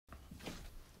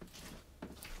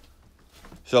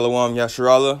Shalom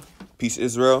Yasharallah, peace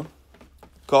Israel.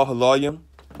 Kal halayim,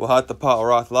 wahata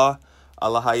pa'arath la,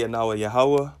 Allahaya nawa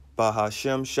Yahweh,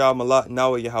 Bahashem shal malat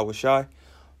nawa Yahweh shai,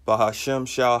 Bahashem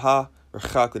shal ha,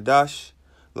 Rechakadash,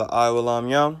 la'ay walam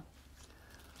yam.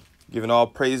 Giving all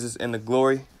praises and the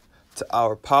glory to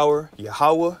our power,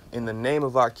 Yahweh, in the name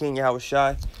of our King Yahweh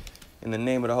shai, in the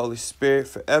name of the Holy Spirit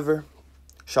forever.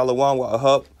 Shalom wa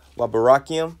ahab wa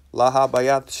barakim, laha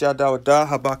bayat shadawada,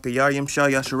 habakayayim shal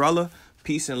Yasharallah.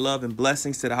 Peace and love and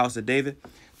blessings to the house of David,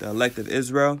 the elect of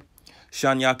Israel.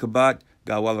 Shan Yakabat,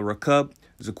 Gawala Rakub,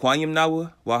 Zakwayim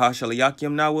Nawa, Waha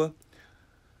Shalayakim Nawa,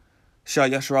 Shal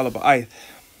Yasharallah Ba'aith.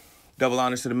 Double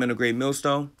honors to the men of Great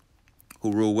Millstone,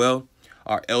 who rule well,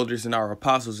 our elders and our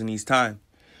apostles in these times.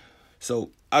 So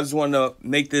I just want to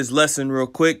make this lesson real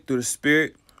quick through the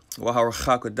Spirit. Waha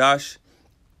Rachakadash.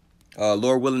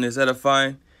 Lord willing is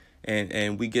edifying,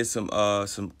 and we get some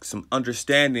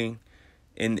understanding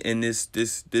in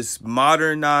this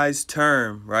modernized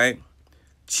term, right?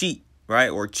 Cheat, right?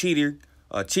 Or cheating,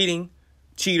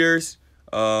 cheaters,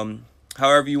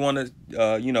 however you want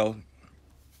to,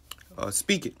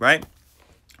 speak it, right?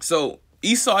 So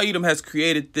Esau Edom has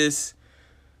created this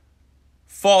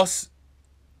false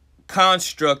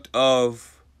construct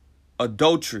of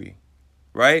adultery,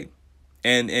 right?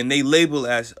 And they label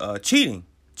as cheating,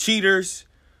 cheaters,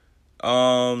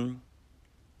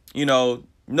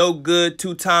 no good,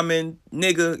 two-timing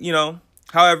nigga,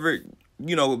 however,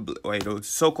 the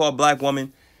so-called black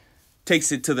woman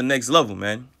takes it to the next level,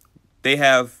 man. They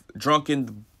have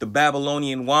drunken the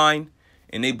Babylonian wine,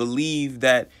 and they believe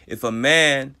that if a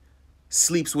man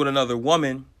sleeps with another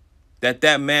woman,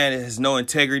 that man has no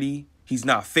integrity, he's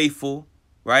not faithful,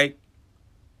 right?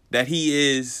 That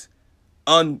he is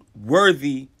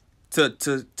unworthy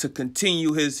to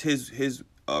continue his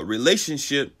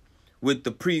relationship with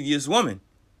the previous woman.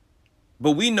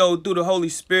 But we know through the Holy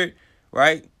Spirit,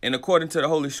 right, and according to the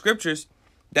Holy Scriptures,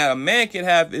 that a man can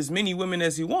have as many women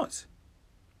as he wants.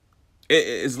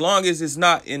 As long as it's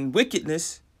not in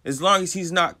wickedness, as long as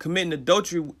he's not committing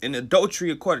adultery. And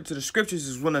adultery, according to the Scriptures,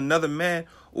 is when another man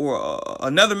or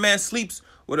another man sleeps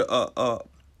with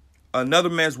another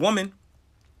man's woman,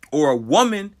 or a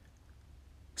woman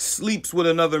sleeps with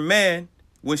another man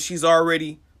when she's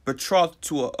already betrothed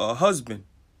to a husband,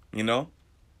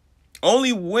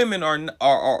 Only women are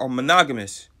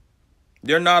monogamous.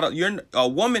 They're not. A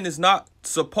woman is not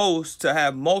supposed to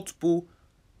have multiple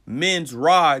men's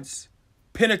rods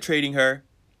penetrating her,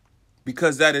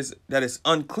 because that is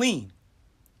unclean.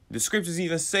 The Scriptures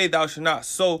even say, "Thou shalt not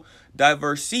sow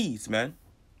diverse seeds." Man,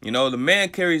 the man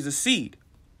carries the seed.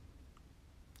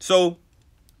 So,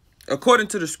 according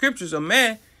to the Scriptures, a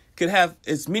man could have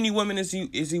as many women as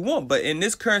he want. But in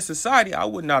this current society, I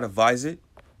would not advise it.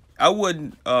 I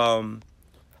wouldn't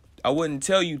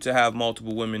tell you to have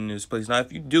multiple women in this place. Now,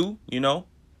 if you do,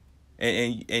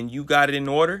 and you got it in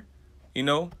order,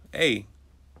 hey,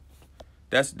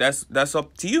 that's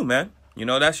up to you, man.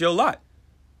 That's your lot.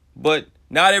 But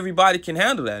not everybody can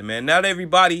handle that, man. Not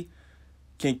everybody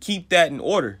can keep that in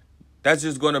order. That's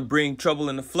just going to bring trouble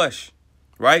in the flesh,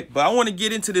 right? But I want to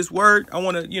get into this word. I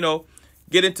want to,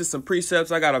 get into some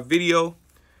precepts. I got a video,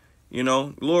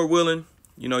 Lord willing,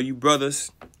 you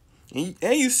brothers and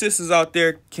you sisters out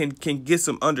there can get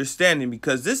some understanding,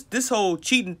 because this whole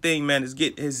cheating thing, man,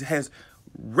 has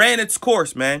ran its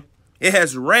course, man. It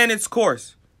has ran its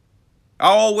course. I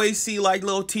always see like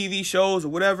little TV shows or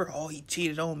whatever. Oh, he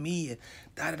cheated on me and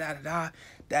da-da-da-da-da.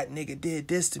 That nigga did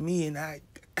this to me and I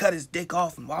cut his dick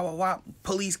off and wah.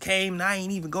 Police came and I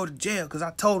ain't even go to jail because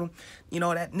I told him,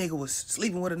 that nigga was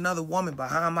sleeping with another woman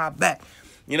behind my back.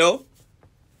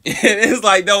 It's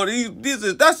like, no,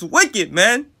 that's wicked,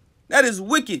 man. That is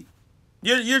wicked.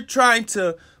 You're trying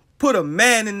to put a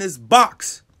man in this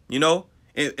box,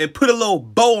 and put a little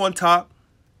bow on top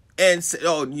and say,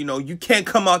 oh, you can't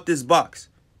come out this box.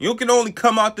 You can only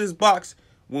come out this box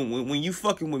when you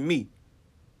fucking with me.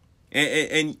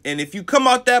 And if you come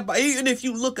out that box, even if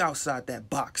you look outside that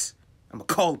box, I'm gonna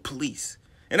call the police.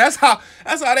 And that's how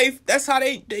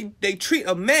they treat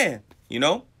a man,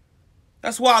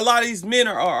 That's why a lot of these men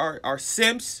are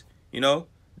simps,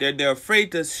 They're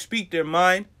afraid to speak their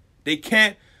mind. They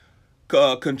can't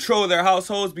control their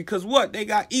households because what? They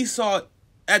got Esau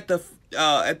at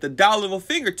the dollar of a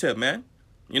fingertip, man.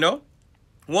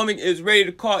 Woman is ready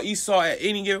to call Esau at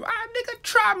any given. Nigga,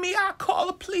 try me. I'll call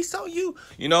the police on you.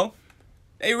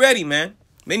 They ready, man.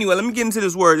 Anyway, let me get into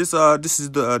this word. This is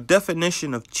the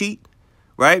definition of cheat,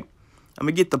 right? I'm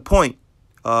gonna get the point.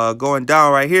 Going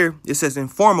down right here. It says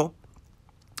informal.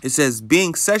 It says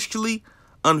being sexually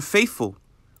unfaithful.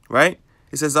 Right?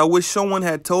 It says, I wish someone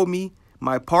had told me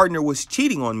my partner was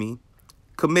cheating on me,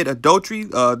 commit adultery.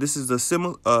 This is the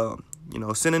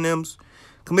synonyms.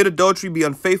 Commit adultery, be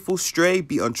unfaithful, stray,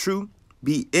 be untrue,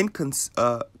 be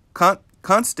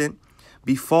constant,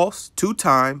 be false,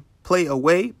 two-time, play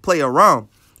away, play around.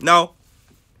 Now,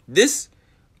 this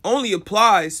only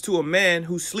applies to a man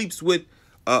who sleeps with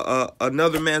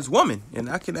another man's woman. And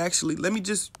I can actually, let me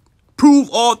just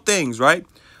prove all things, right?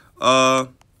 I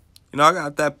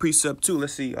got that precept too.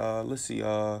 Let's see.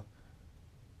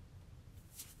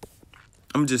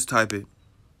 I'm just type it.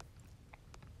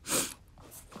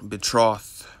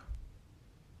 Betroth.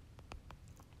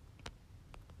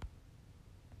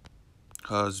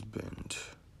 Husband.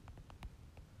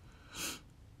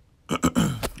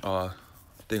 I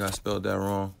think I spelled that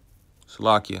wrong.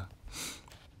 Salakia.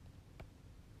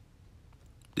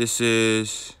 This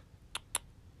is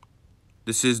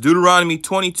Deuteronomy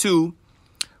 22,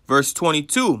 verse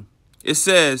 22. It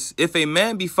says, if a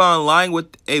man be found lying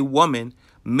with a woman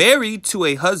married to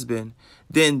a husband,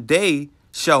 then they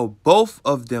shall both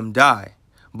of them die.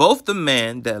 Both the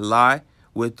man that lie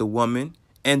with the woman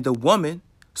and the woman,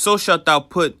 so shalt thou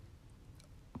put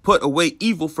away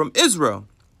evil from Israel.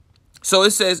 So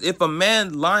it says, if a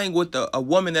man lying with a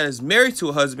woman that is married to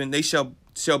a husband, they shall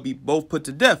be both put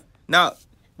to death. Now,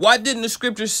 why didn't the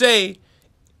scripture say,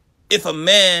 if a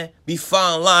man be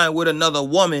found lying with another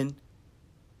woman,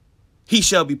 he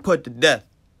shall be put to death?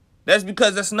 That's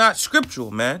because that's not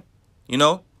scriptural, man.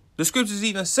 The scriptures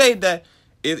even say that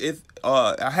if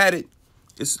I had it,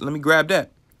 let me grab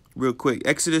that real quick.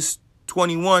 Exodus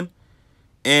 21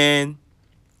 and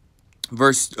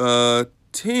verse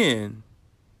 10.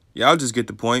 Yeah, I'll just get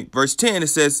the point. Verse 10, it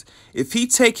says, if he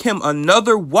take him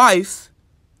another wife,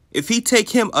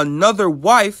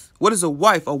 what is a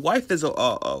wife? A wife is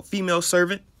a female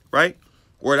servant, right?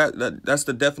 Or that's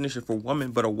the definition for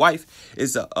woman. But a wife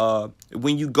is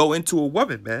when you go into a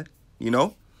woman, man. I'm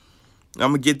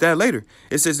going to get that later.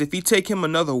 It says, if he take him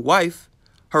another wife,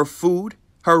 her food,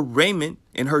 her raiment,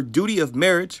 and her duty of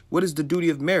marriage. What is the duty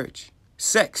of marriage?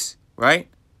 Sex, right?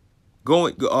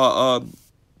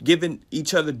 Giving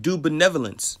each other due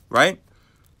benevolence, right?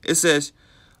 It says,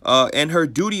 and her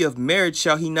duty of marriage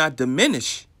shall he not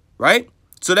diminish, right?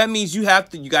 So that means you got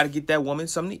to get that woman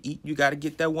something to eat. You got to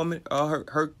get that woman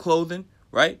her clothing,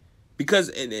 right? Because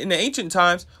in the ancient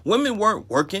times, women weren't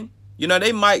working.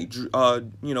 They might,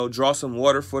 draw some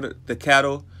water for the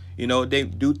cattle. They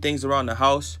do things around the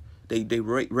house. They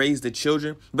raise the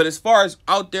children. But as far as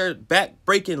out there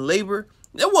back-breaking labor,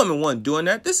 that woman wasn't doing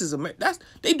that.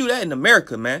 They do that in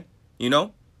America, man.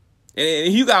 And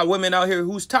you got women out here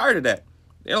who's tired of that.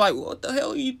 They're like, what the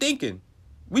hell are you thinking?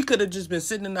 We could have just been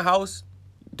sitting in the house,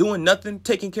 doing nothing,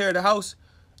 taking care of the house,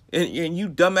 and you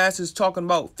dumbasses talking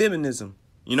about feminism,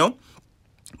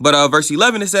 But verse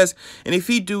 11, it says, and if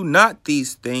he do not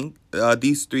these three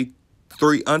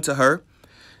unto her,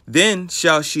 then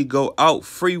shall she go out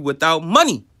free without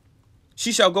money.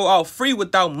 She shall go out free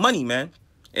without money, man.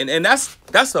 And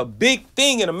that's a big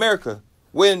thing in America.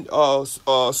 When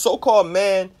so-called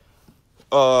man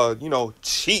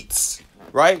cheats,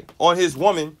 right, on his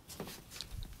woman,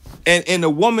 and the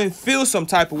woman feels some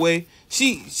type of way,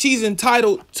 she's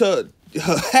entitled to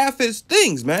half his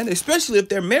things, man, especially if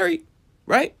they're married,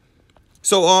 right?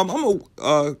 So I'm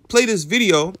gonna play this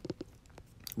video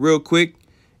real quick,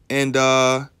 and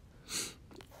I'm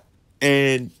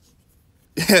gonna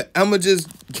just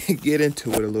get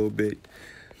into it a little bit.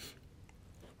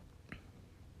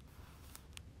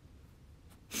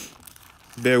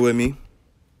 Bear with me.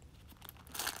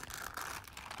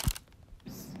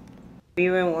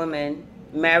 Nigerian woman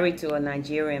married to a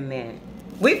Nigerian man.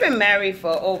 We've been married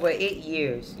for over 8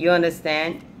 years. You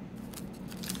understand?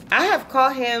 I have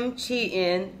caught him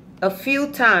cheating a few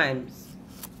times.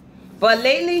 But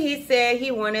lately he said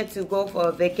he wanted to go for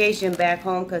a vacation back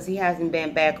home because he hasn't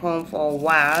been back home for a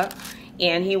while.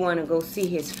 And he wanted to go see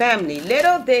his family.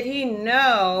 Little did he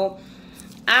know,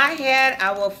 I had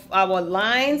our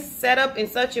lines set up in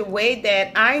such a way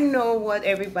that I know what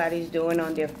everybody's doing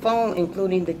on their phone,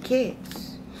 including the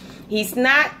kids. He's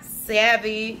not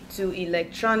savvy to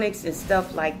electronics and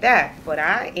stuff like that, but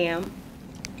I am.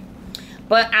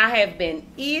 But I have been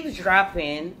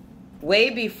eavesdropping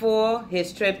way before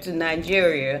his trip to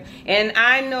Nigeria, and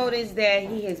I noticed that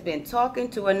he has been talking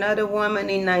to another woman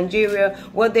in Nigeria,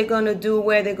 what they're going to do,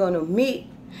 where they're going to meet,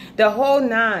 the whole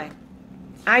nine.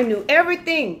 I knew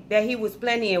everything that he was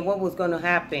planning and what was going to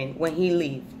happen when he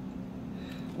leaves.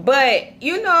 But,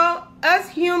 us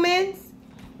humans,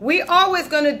 We always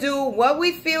going to do what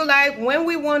we feel like, when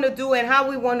we want to do it, how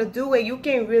we want to do it. You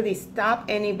can't really stop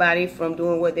anybody from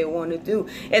doing what they want to do,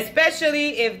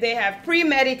 especially if they have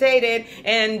premeditated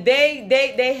and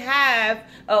they have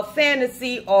a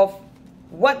fantasy of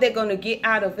what they're going to get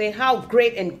out of it, how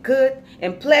great and good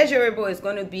and pleasurable it's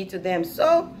going to be to them.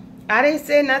 So I didn't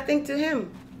say nothing to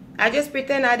him. I just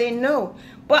pretend I didn't know.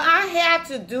 But I had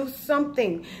to do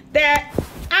something that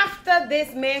after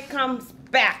this man comes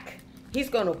back, he's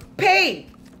going to pay.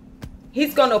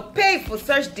 He's going to pay for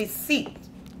such deceit.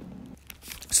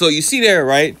 So you see there,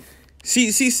 right?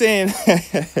 She's saying,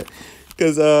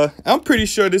 because I'm pretty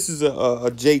sure this is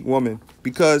a Jake woman,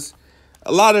 because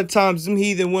a lot of times them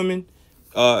heathen women,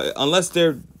 unless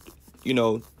they're, you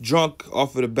know, drunk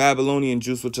off of the Babylonian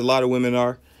juice, which a lot of women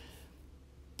are,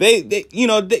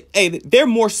 they're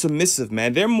more submissive,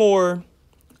 man. They're more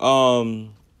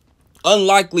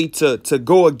unlikely to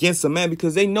go against a man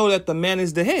because they know that the man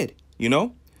is the head, you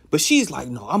know. But she's like,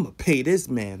 no, I'm gonna pay this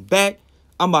man back.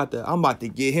 I'm about to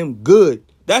get him good.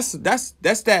 That's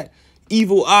that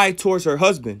evil eye towards her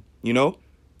husband, you know.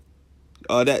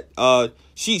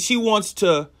 She wants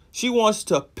to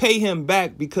pay him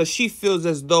back because she feels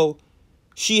as though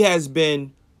she has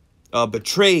been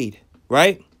betrayed,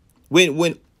 right?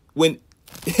 When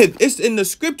it's in the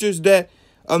scriptures that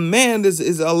a man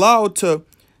is allowed to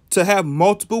have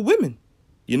multiple women,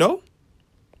 you know?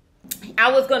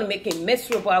 I was going to make him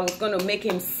miserable. I was going to make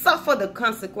him suffer the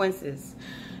consequences.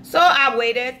 So I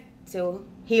waited till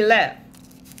he left.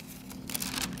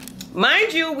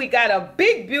 Mind you, we got a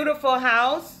big, beautiful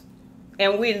house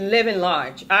and we live in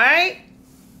large, all right?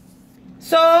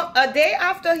 So a day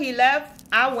after he left,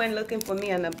 I went looking for me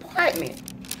an apartment.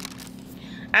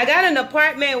 I got an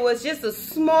apartment. It was just a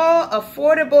small,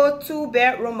 affordable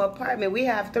 2-bedroom apartment. We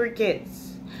have 3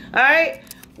 kids. All right?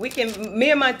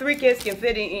 Me and my 3 kids can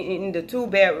fit in the 2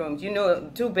 bedrooms. You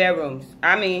know, 2 bedrooms.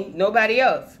 I mean, nobody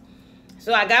else.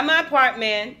 So I got my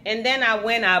apartment, and then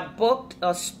I booked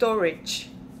a storage.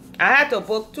 I had to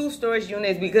book 2 storage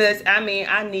units because, I mean,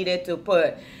 I needed to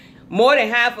put more than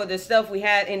half of the stuff we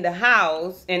had in the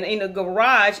house and in the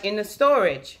garage in the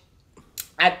storage.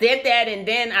 I did that, and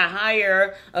then I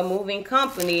hired a moving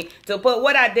company to put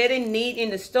what I didn't need in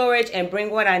the storage and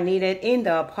bring what I needed in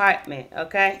the apartment,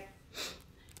 okay?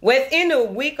 Within a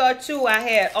week or 2, I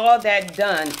had all that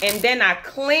done. And then I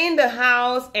cleaned the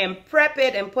house and prep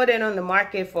it and put it on the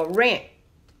market for rent.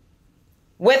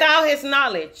 Without his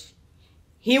knowledge.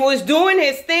 He was doing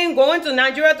his thing, going to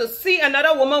Nigeria to see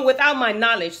another woman without my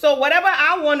knowledge. So whatever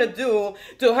I want to do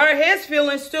to hurt his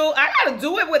feelings too, I got to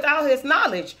do it without his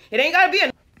knowledge. It ain't got to be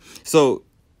a... So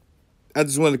I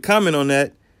just want to comment on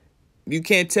that. You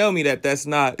can't tell me that that's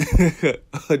not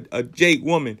a Jake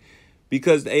woman,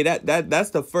 because hey, that's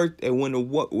the first. And when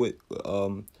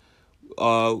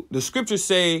the scriptures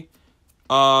say,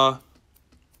 I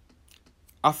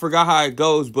forgot how it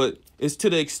goes, but it's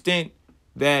to the extent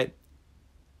that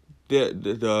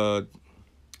the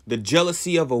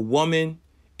jealousy of a woman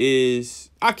is,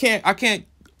 I can't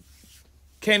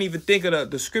even think of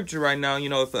the scripture right now. You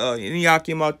know, if any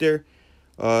Yakim out there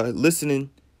listening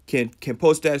can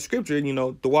post that scripture, you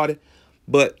know, the water.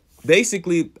 But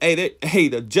basically,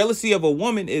 the jealousy of a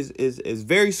woman is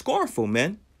very scornful,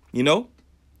 man. You know,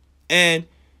 and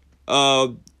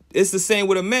it's the same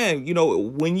with a man. You know,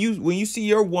 when you see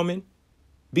your woman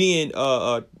being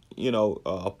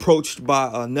approached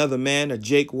by another man, a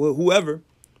Jake, whoever,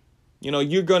 you know,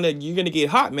 you're gonna get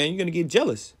hot, man. You're gonna get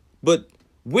jealous. But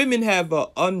women have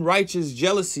unrighteous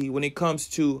jealousy when it comes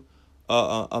to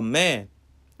a man,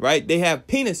 right? They have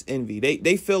penis envy.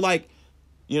 They feel like,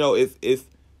 you know,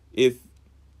 if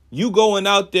you going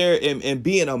out there and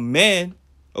being a man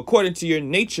according to your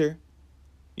nature,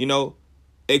 you know,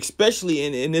 especially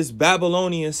in this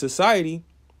Babylonian society,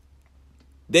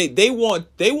 hey,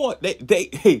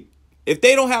 if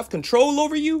they don't have control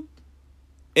over you,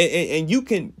 and you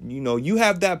can, you know, you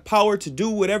have that power to do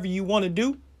whatever you want to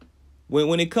do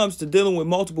when it comes to dealing with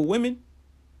multiple women,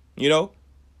 you know,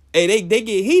 hey, they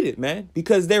get heated, man,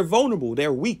 because they're vulnerable,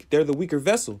 they're weak, they're the weaker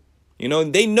vessel, you know,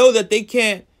 and they know that they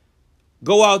can't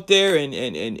go out there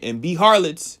and be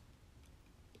harlots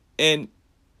and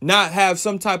not have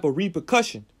some type of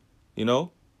repercussion, you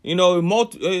know.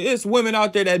 It's women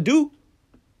out there that do,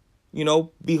 you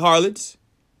know, be harlots,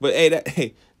 but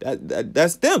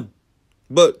that's them.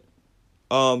 But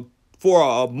for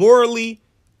a morally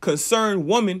concerned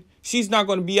woman, she's not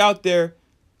going to be out there,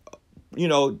 you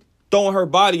know, throwing her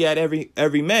body at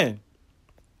every man.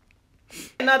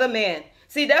 Another man.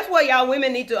 See, that's what y'all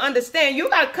women need to understand. You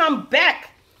got to come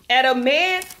back at a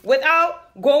man without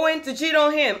going to cheat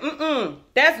on him.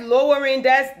 That's lowering,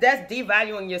 that's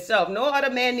devaluing yourself. No other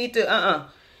man need to,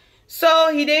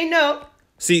 So he didn't know.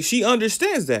 See, she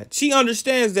understands that. She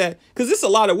understands that because there's a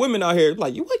lot of women out here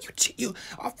like,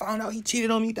 I found out he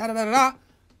cheated on me, da-da-da-da-da.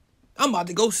 I'm about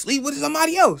to go sleep with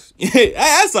somebody else.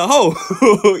 That's a hoe,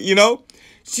 you know?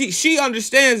 She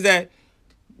understands that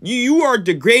you are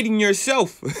degrading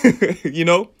yourself, you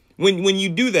know, when you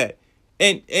do that.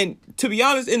 And to be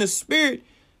honest, in the spirit,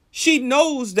 she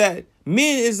knows that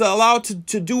men is allowed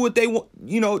to do what they want,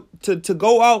 you know, to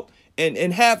go out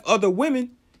and have other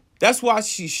women. That's why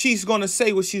she's going to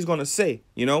say what she's going to say,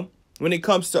 you know, when it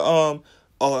comes to,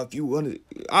 if you want to,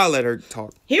 I'll let her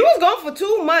talk. He was gone for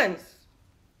 2 months.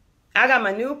 I got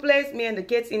my new place, me and the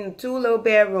kids in 2 little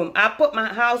bedroom. I put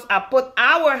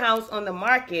our house on the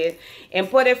market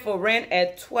and put it for rent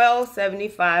at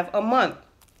 $12.75 a month.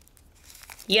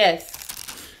 Yes.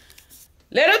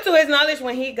 Little to his knowledge,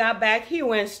 when he got back, he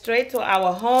went straight to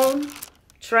our home,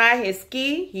 tried his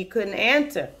key. He couldn't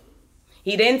enter.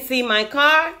 He didn't see my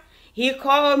car. He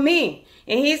called me.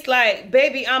 And he's like,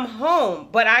 baby, I'm home,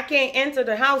 but I can't enter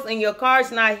the house and your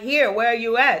car's not here. Where are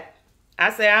you at? I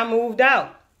said, I moved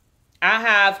out. I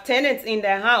have tenants in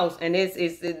the house and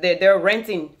they're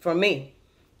renting from me.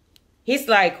 He's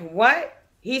like, what?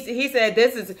 He said,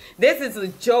 this is a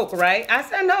joke, right? I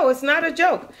said, no, it's not a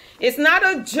joke. It's not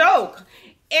a joke.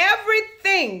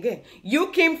 Everything you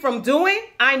came from doing,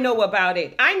 I know about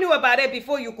it. I knew about it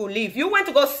before you could leave. You went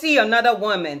to go see another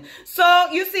woman. So,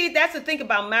 you see, that's the thing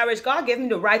about marriage. God gave me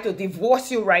the right to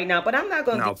divorce you right now, but I'm not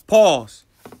going to... Now, pause.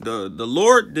 The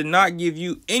Lord did not give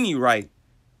you any right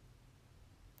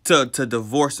to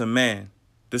divorce a man.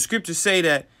 The scriptures say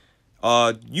that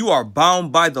you are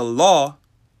bound by the law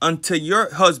until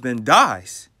your husband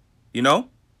dies, you know?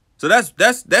 So that's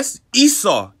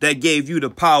Esau that gave you the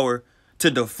power to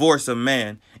divorce a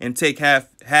man and take half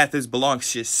his belongings,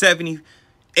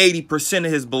 70-80%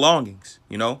 of his belongings,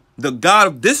 you know? The God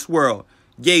of this world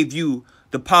gave you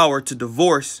the power to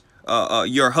divorce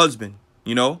your husband,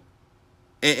 you know?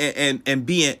 And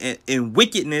be in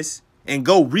wickedness and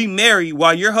go remarry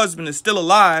while your husband is still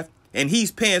alive and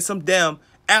he's paying some damn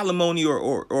alimony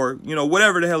or you know,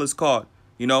 whatever the hell it's called,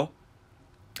 you know?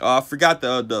 I forgot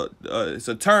it's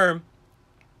a term.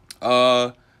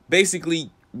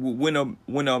 Basically,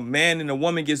 when a man and a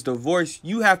woman gets divorced,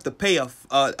 you have to pay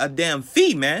a damn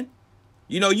fee, man.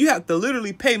 You know, you have to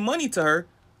literally pay money to her.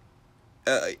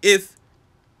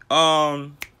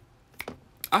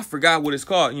 I forgot what it's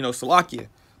called, you know, Salakia.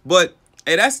 But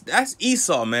hey, that's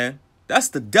Esau, man. That's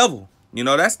the devil. You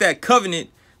know, that's that covenant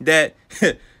that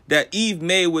that Eve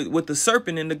made with the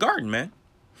serpent in the garden, man.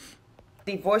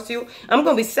 Divorce you. I'm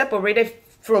going to be separated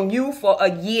from you for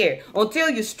a year until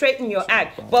you straighten your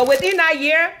act. But within that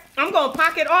year, I'm going to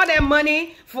pocket all that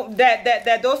money for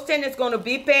that those tenants going to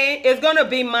be paying. It's going to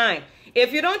be mine.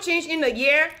 If you don't change in a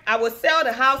year, I will sell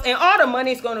the house and all the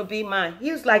money is going to be mine.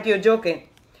 He was like, you're joking.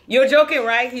 You're joking,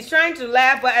 right? He's trying to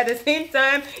laugh, but at the same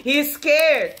time, he's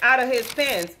scared out of his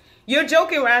pants. You're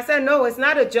joking, right? I said, no, it's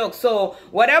not a joke. So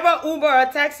whatever Uber or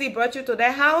taxi brought you to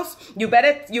that house, you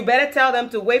better tell them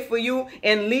to wait for you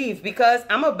and leave, because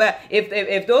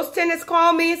if those tenants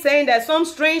call me saying that some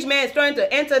strange man is trying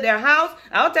to enter their house,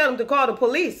 I'll tell them to call the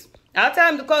police. I'll tell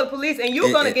them to call the police and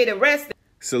you're going to get arrested.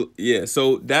 So, yeah,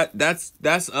 so that's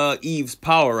Eve's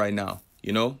power right now,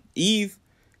 you know? Eve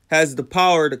has the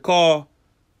power to call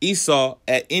Esau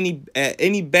at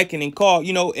any beckoning call,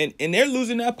 you know, and they're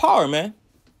losing that power, man.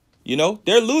 You know,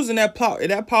 they're losing that power.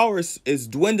 That power is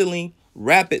dwindling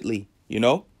rapidly, you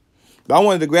know. But I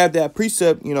wanted to grab that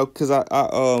precept, you know, because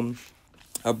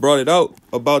I brought it out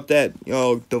about that, you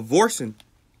know, divorcing,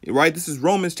 right? This is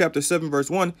Romans chapter 7,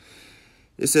 verse 1.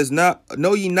 It says,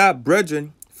 know ye not,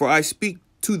 brethren, for I speak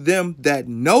to them that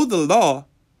know the law,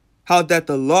 how that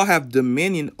the law have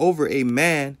dominion over a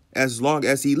man as long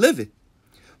as he liveth.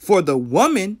 For the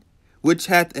woman which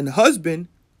hath an husband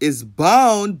is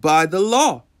bound by the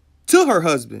law to her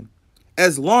husband,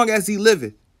 as long as he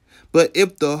liveth. But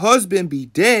if the husband be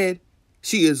dead,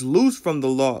 she is loosed from the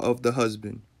law of the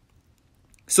husband.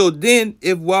 So then,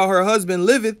 if while her husband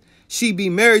liveth, she be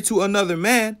married to another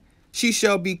man, she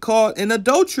shall be called an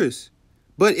adulteress.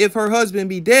 But if her husband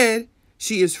be dead,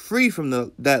 she is free from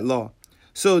that law,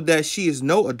 so that she is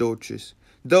no adulteress,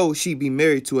 though she be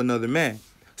married to another man.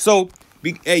 So,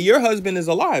 hey, your husband is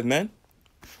alive, man.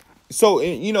 So,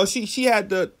 you know, she had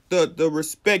the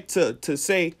respect to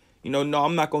say, you know, no,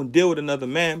 I'm not going to deal with another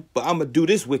man, but I'm going to do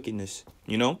this wickedness,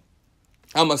 you know.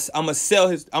 I'm going to sell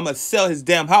his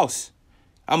damn house.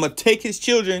 I'm going to take his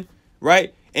children,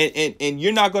 right? And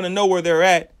you're not going to know where they're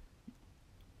at,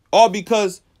 all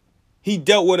because he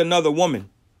dealt with another woman.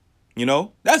 You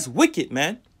know, that's wicked,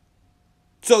 man.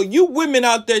 So you women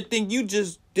out there think you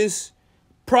just this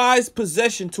prized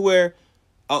possession to where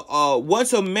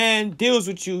once a man deals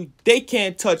with you, they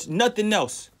can't touch nothing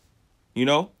else. You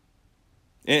know,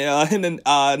 and an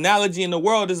analogy in the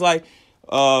world is like,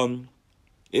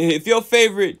 if your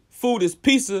favorite food is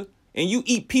pizza and you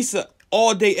eat pizza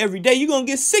all day, every day, you're going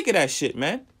to get sick of that shit,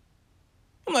 man.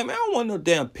 I'm like, man, I don't want no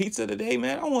damn pizza today,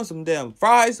 man. I want some damn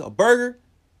fries, a burger,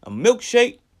 a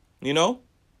milkshake, you know.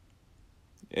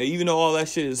 Yeah, even though all that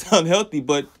shit is unhealthy,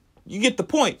 but you get the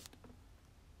point.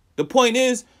 The point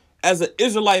is, as an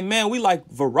Israelite man, we like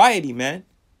variety, man.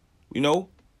 You know,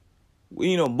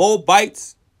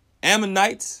 Moabites,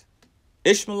 Ammonites,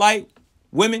 Ishmaelite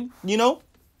women, you know.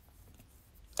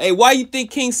 Hey, why you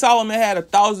think King Solomon had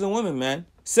 1,000 women, man?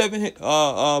 7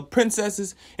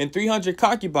 princesses and 300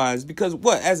 concubines? Because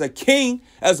what? As a king,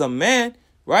 as a man,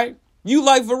 right? You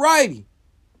like variety.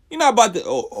 You're not about to,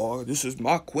 oh, this is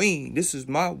my queen. This is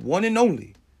my one and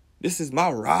only. This is my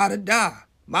ride or die.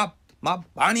 My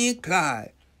Bonnie and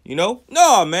Clyde. You know?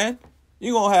 No, man.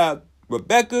 You're going to have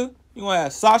Rebecca. You're going to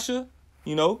have Sasha.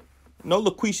 You know? No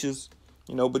LaQuishas.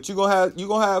 You know, but you're going to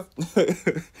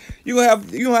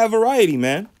have variety,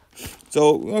 man.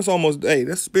 So that's almost, hey,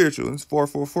 that's spiritual. It's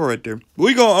 444 right there.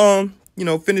 We going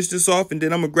to finish this off, and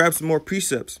then I'm going to grab some more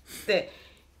precepts.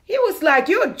 He was like,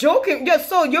 you're joking.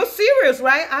 So you're serious,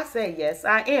 right? I said, yes,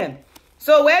 I am.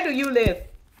 So where do you live?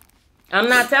 I'm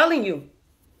not telling you.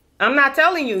 I'm not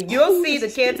telling you. You'll see the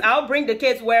kids. I'll bring the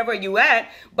kids wherever you at,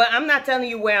 but I'm not telling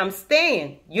you where I'm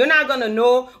staying. You're not going to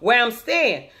know where I'm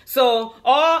staying. So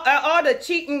all the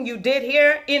cheating you did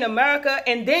here in America,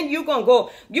 and then you're going to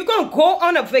go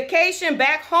on a vacation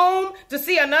back home to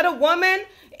see another woman.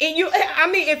 And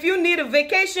if you need a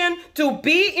vacation to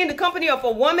be in the company of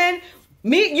a woman,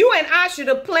 you and I should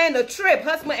have planned a trip,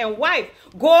 husband and wife,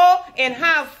 go and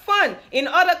have fun in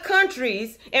other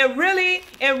countries and really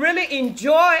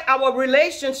enjoy our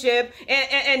relationship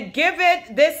and give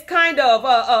it this kind of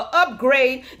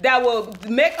upgrade that will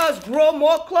make us grow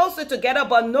more closer together.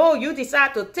 But no, you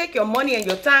decide to take your money and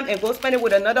your time and go spend it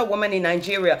with another woman in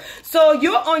Nigeria. So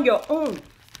you're on your own.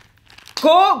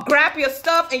 Go grab your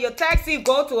stuff and your taxi,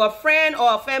 go to a friend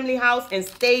or a family house and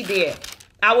stay there.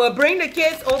 I will bring the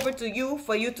kids over to you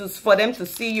for them to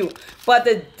see you. But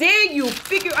the day you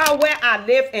figure out where I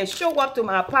live and show up to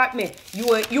my apartment, you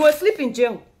will sleep in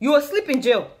jail. You will sleep in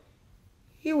jail.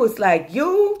 He was like,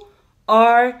 you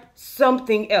are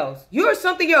something else. You're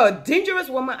a dangerous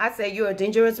woman. I said, you're a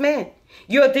dangerous man.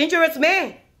 You're a dangerous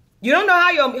man. You don't know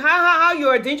how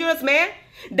you're a dangerous man?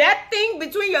 That thing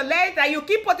between your legs that you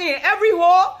keep putting in every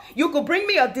hole, you could bring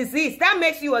me a disease. That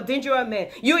makes you a dangerous man.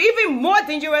 You're even more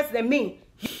dangerous than me.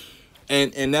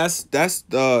 And that's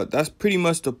pretty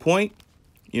much the point,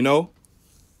 you know.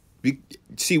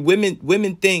 See,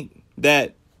 women think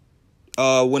that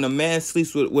when a man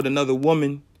sleeps with another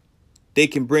woman, they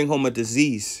can bring home a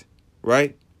disease,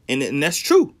 right? And that's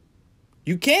true.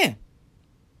 You can.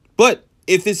 But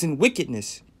if it's in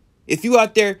wickedness, if you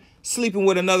out there sleeping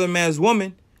with another man's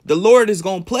woman, the Lord is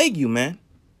going to plague you, man.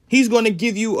 He's going to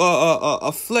give you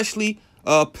a fleshly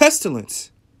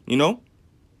pestilence, you know.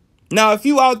 Now, if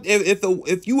you out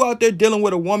there dealing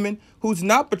with a woman who's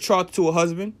not betrothed to a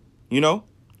husband, you know,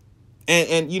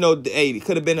 and you know, hey, it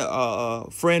could have been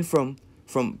a friend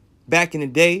from back in the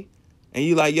day, and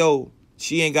you like, yo,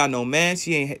 she ain't got no man,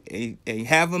 she ain't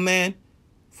have a man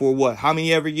for what, how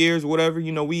many ever years, whatever,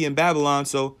 you know, we in Babylon,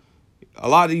 so a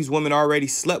lot of these women already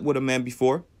slept with a man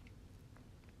before,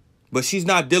 but she's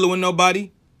not dealing with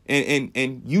nobody,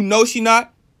 and you know she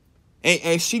not,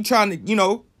 and she trying to, you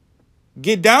know,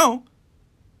 get down.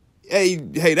 Hey,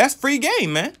 that's free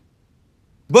game, man.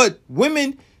 But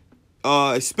women,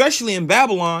 especially in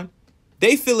Babylon,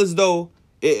 they feel as though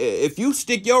if you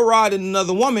stick your rod in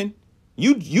another woman,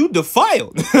 you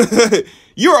defiled.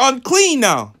 You're unclean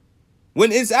now.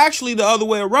 When it's actually the other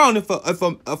way around.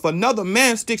 If another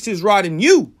man sticks his rod in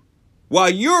you while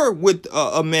you're with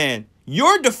a man,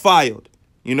 you're defiled,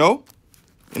 you know?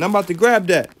 And I'm about to grab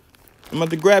that. I'm about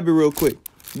to grab it real quick.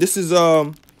 This is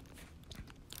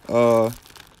let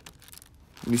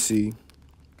me see.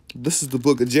 This is the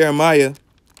book of Jeremiah.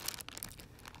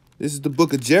 This is the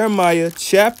book of Jeremiah,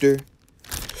 chapter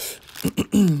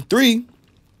 3,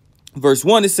 verse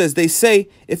 1. It says, they say,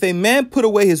 if a man put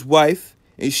away his wife,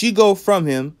 and she go from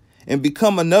him, and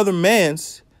become another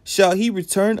man's, shall he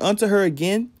return unto her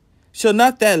again? Shall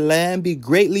not that land be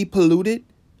greatly polluted?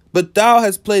 But thou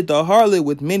hast played the harlot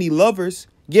with many lovers,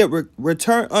 yet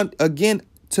return again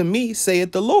to me,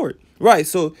 saith the Lord. Right,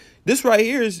 so this right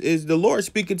here is the Lord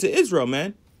speaking to Israel,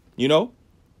 man. You know,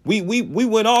 We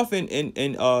went off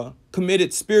and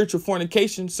committed spiritual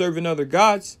fornication, serving other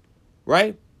gods,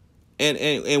 right?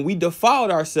 And we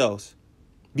defiled ourselves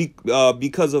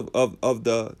because of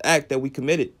the act that we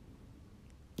committed.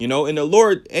 You know, and the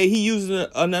Lord, hey, he used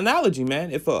an analogy,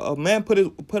 man. If a man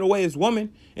put away his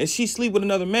woman and she sleep with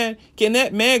another man, can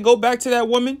that man go back to that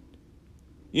woman?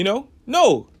 You know,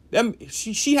 no.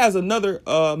 She has another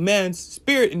man's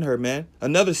spirit in her, man.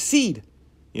 Another seed,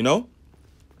 you know.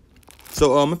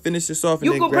 So I'm gonna finish this off.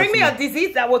 You could bring me a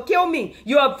disease that will kill me.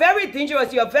 You are very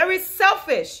dangerous. You are very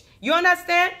selfish. You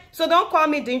understand? So don't call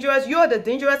me dangerous. You're the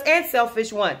dangerous and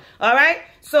selfish one. All right?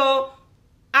 So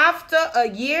after a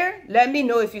year, let me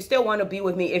know if you still want to be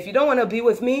with me. If you don't want to be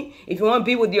with me, if you want to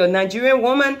be with your Nigerian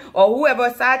woman or whoever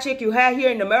side chick you have here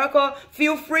in America,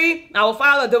 feel free. I will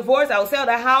file a divorce. I will sell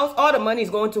the house. All the money is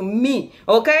going to me,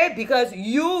 okay? Because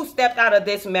you stepped out of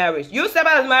this marriage. You stepped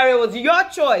out of the marriage. It was your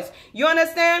choice. You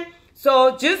understand?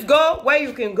 So just go where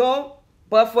you can go.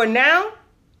 But for now,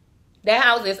 that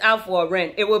house is out for a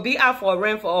rent. It will be out for a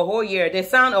rent for a whole year. They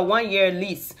signed a 1-year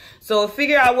lease. So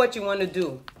figure out what you want to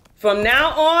do. From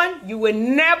now on, you will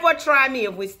never try me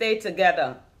if we stay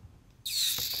together.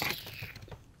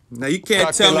 Now, you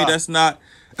can't tell me that's not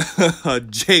a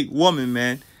Jake woman,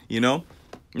 man. You know?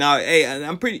 Now, hey,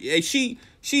 I'm pretty... Hey,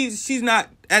 she's not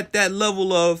at that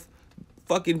level of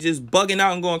fucking just bugging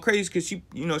out and going crazy because she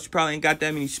probably ain't got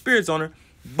that many spirits on her.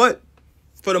 But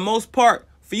for the most part,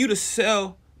 for you to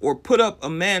sell or put up a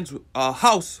man's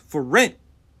house for rent,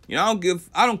 you know,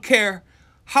 I don't care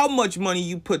how much money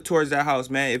you put towards that house,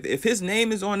 man. If his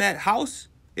name is on that house,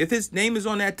 if his name is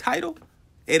on that title,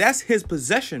 hey, that's his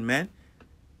possession, man.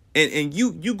 And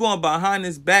you going behind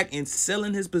his back and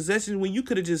selling his possessions when you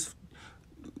could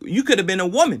have been a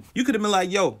woman. You could have been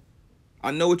like, yo,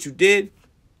 I know what you did.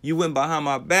 You went behind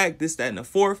my back, this, that, and the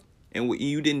fourth, and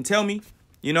you didn't tell me,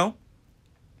 you know?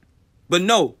 But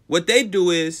no, what they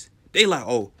do is, they like,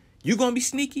 oh, you gonna be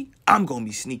sneaky? I'm gonna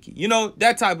be sneaky. You know,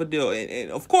 that type of deal. And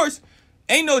of course,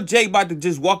 ain't no Jake about to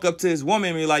just walk up to his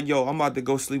woman and be like, yo, I'm about to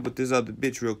go sleep with this other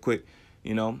bitch real quick.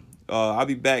 You know, I'll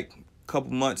be back a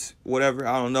couple months, whatever,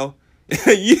 I don't know.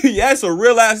 Yeah, that's a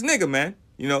real ass nigga, man.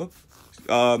 You know,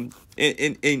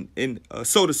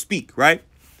 so to speak, right?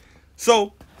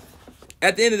 So,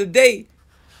 at the end of the day,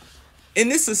 in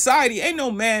this society, ain't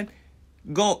no man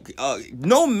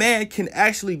no man can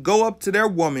actually go up to their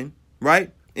woman,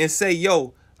 right, and say,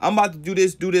 yo, I'm about to do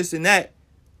this and that,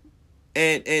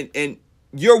 and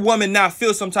your woman not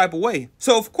feel some type of way.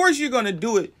 So of course you're gonna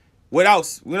do it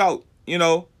without you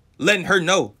know, letting her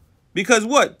know, because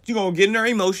what, you gonna get in her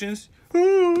emotions.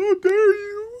 Oh, how dare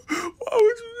you? Why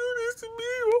would you do this to me?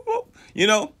 You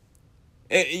know,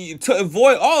 and to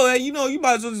avoid all that, you know, you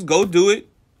might as well just go do it,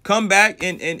 come back,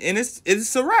 and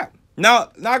it's a wrap.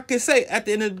 Now, I can say at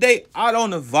the end of the day, I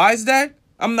don't advise that.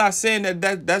 I'm not saying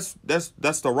that's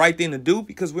the right thing to do,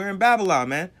 because we're in Babylon,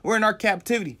 man. We're in our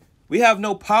captivity. We have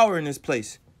no power in this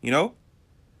place, you know.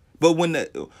 But when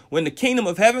the kingdom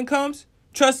of heaven comes,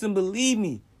 trust and believe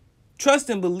me. Trust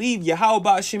and believe Yahweh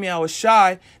Ba'Shem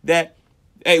Yahushai that,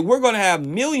 hey, we're going to have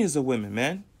millions of women,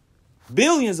 man.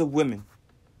 Billions of women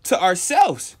to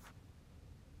ourselves.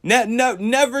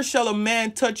 Never shall a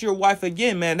man touch your wife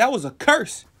again, man. That was a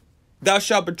curse. Thou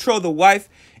shalt betroth the wife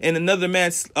and another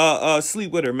man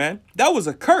sleep with her, man. That was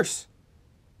a curse.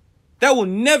 That will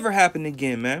never happen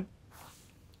again, man.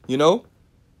 You know?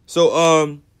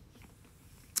 So,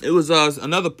 it was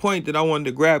another point that I wanted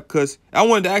to grab, because I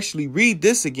wanted to actually read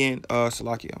this again.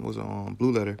 Salakia, I was on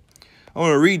Blue Letter. I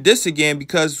want to read this again,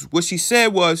 because what she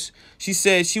said was, she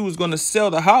said she was going to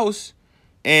sell the house,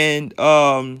 and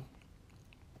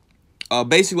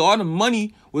basically all the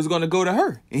money was going to go to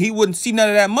her, and he wouldn't see none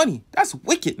of that money. That's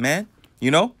wicked, man.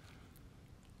 You know?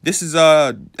 This is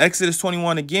Exodus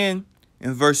 21 again,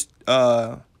 in verse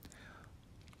 10.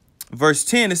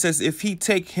 It says, if he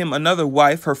take him another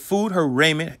wife, her food, her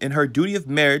raiment, and her duty of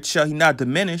marriage shall he not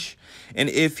diminish. And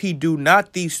if he do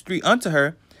not these three unto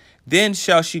her, then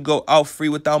shall she go out free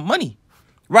without money.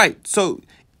 Right. So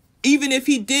even if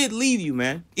he did leave you,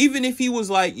 man, even if he was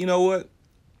like, you know what,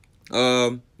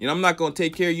 you know, I'm not going to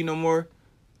take care of you no more.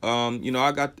 You know,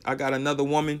 I got another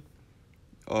woman,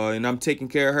 and I'm taking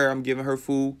care of her. I'm giving her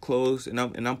food, clothes, and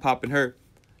I'm popping her.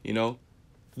 You know,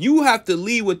 you have to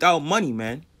leave without money,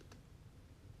 man.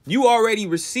 You already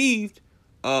received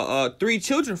 3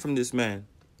 children from this man,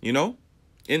 you know?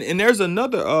 And there's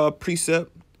another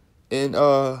precept in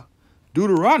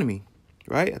Deuteronomy,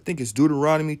 right? I think it's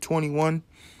Deuteronomy 21.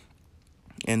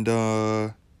 And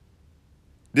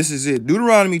this is it.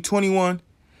 Deuteronomy 21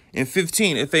 and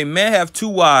 15. If a man have 2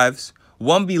 wives,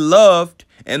 one be loved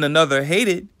and another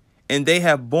hated, and they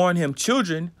have borne him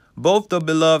children, both the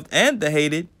beloved and the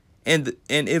hated. And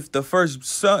if the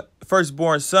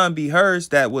firstborn son be hers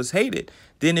that was hated,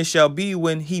 then it shall be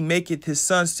when he maketh his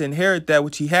sons to inherit that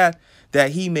which he hath,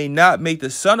 that he may not make the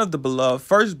son of the beloved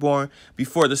firstborn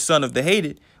before the son of the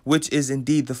hated, which is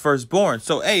indeed the firstborn.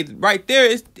 So, hey, right there,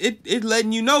 it's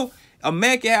letting you know a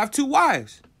man can have two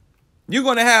wives. You're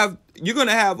gonna have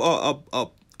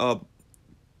a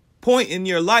point in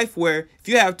your life where if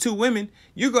you have two women,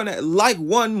 you're gonna like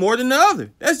one more than the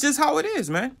other. That's just how it is,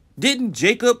 man. Didn't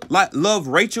Jacob love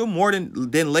Rachel more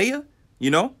than Leah?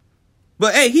 You know?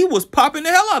 But hey, he was popping the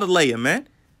hell out of Leah, man.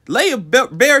 Leah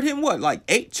bared him what, like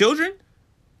 8 children?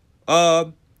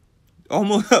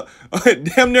 Almost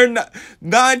damn near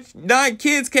nine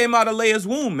kids came out of Leah's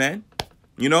womb, man.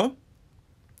 You know?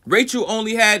 Rachel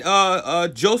only had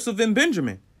Joseph and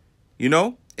Benjamin. You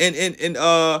know? And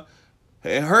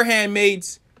her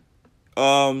handmaids,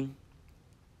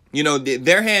 you know,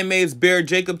 their handmaids bear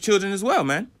Jacob children as well,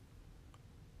 man.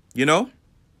 You know?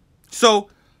 So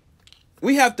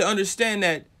we have to understand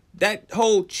that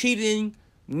whole cheating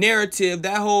narrative,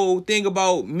 that whole thing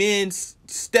about men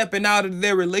stepping out of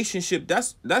their relationship,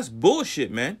 that's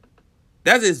bullshit, man.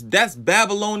 That's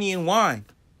Babylonian wine,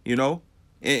 you know?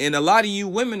 And a lot of you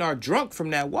women are drunk from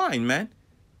that wine, man.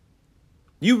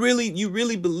 You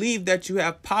really believe that you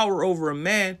have power over a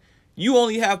man. You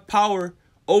only have power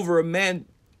over a man,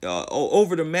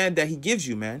 over the man that he gives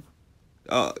you, man.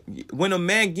 When a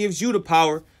man gives you the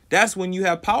power, that's when you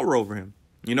have power over him,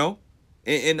 you know?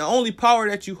 And the only power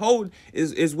that you hold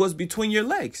is what's between your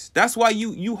legs. That's why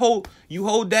you hold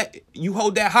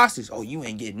that hostage. Oh, you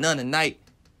ain't getting none tonight.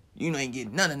 You ain't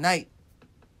getting none tonight.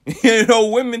 You know,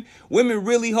 women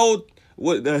really hold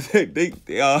what they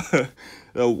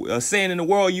saying in the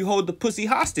world. You hold the pussy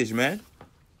hostage, man.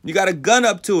 You got a gun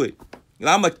up to it.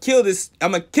 I'm gonna kill this.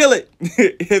 I'm gonna kill it.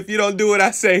 If you don't do what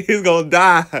I say, he's gonna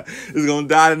die. He's gonna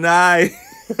die tonight.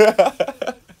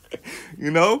 You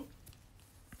know?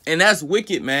 And that's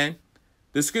wicked, man.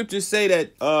 The scriptures say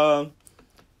that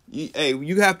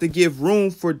you have to give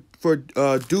room for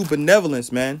due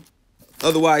benevolence, man.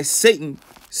 Otherwise, Satan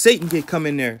can come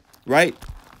in there, right?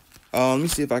 Let me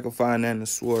see if I can find that in the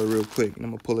sword real quick. And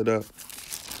I'm gonna pull it up.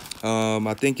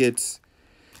 I think it's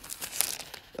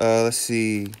let's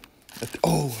see. I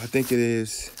think it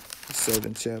is the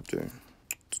 7th chapter.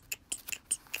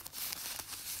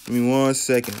 Give me 1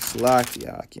 second.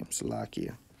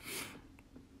 Salakia.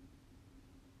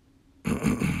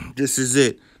 This is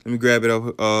it. Let me grab it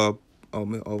over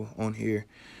on here.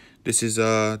 This is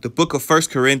the book of 1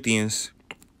 Corinthians.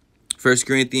 1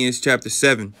 Corinthians chapter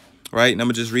 7, right? And I'm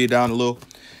gonna just read down a little.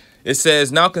 It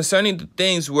says, "Now concerning the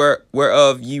things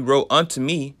whereof ye wrote unto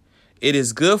me, it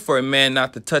is good for a man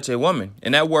not to touch a woman."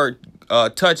 And that word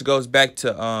touch goes back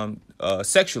to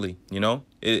sexually, you know?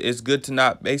 It's good to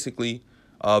not basically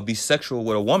be sexual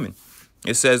with a woman.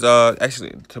 It says,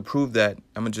 actually, to prove that,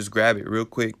 I'm going to just grab it real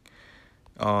quick.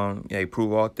 Yeah,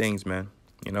 prove all things, man,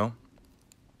 you know?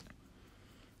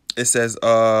 It says,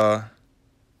 the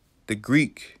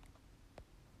Greek.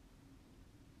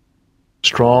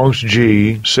 Strong's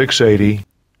G 680.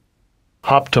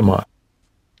 Hoptama.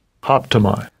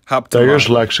 Thayer's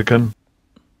lexicon.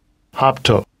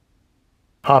 Hopto,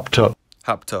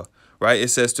 right? It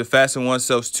says to fasten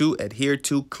oneself to, adhere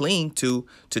to, cling to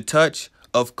touch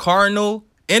of carnal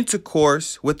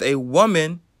intercourse with a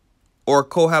woman or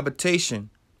cohabitation,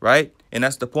 right? And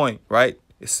that's the point, right?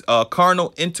 It's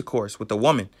carnal intercourse with a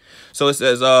woman. So it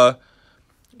says,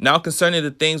 now concerning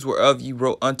the things whereof ye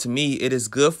wrote unto me, it is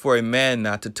good for a man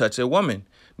not to touch a woman.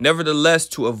 Nevertheless,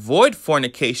 to avoid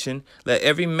fornication, let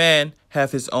every man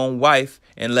have his own wife,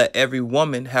 and let every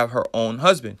woman have her own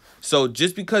husband. So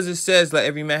just because it says let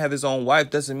every man have his own wife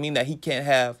doesn't mean that he can't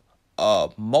have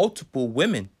multiple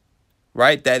women,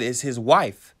 right? That is his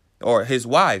wife or his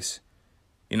wives,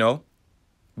 you know.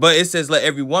 But it says let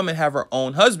every woman have her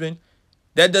own husband.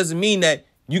 That doesn't mean that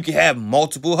you can have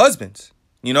multiple husbands,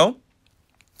 you know.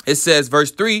 It says,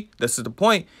 verse 3, this is the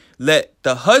point, let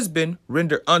the husband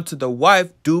render unto the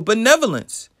wife due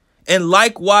benevolence, and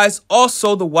likewise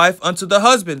also the wife unto the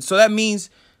husband. So that means,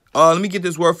 let me get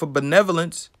this word for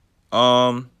benevolence. First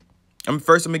I'm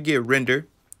going to get render,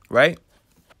 right?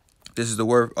 This is the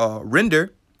word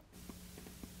render.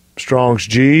 Strong's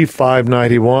G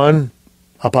 591.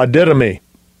 Apodidomy,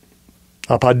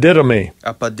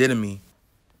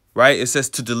 right? It says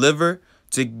to deliver,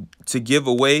 to give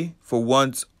away for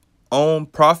one's own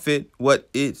profit what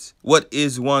is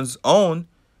one's own,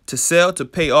 to sell, to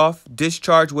pay off,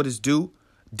 discharge what is due,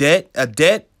 a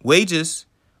debt, wages,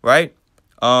 right?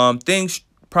 Things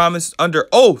promised under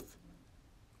oath,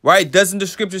 right? Doesn't the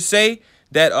scripture say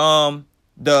that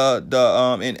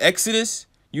in Exodus,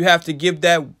 you have to give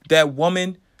that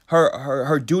woman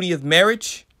her duty of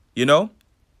marriage, you know?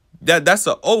 That's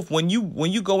an oath. When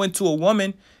you go into a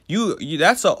woman, you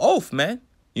that's an oath, man.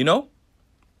 You know?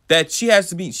 That she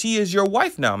is your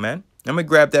wife now, man. I'm gonna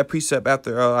grab that precept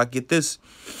after I get this.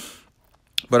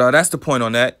 But that's the point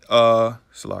on that.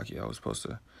 Salaki, I was supposed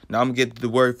to. Now I'm gonna get the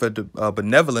word for the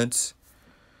benevolence,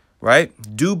 right?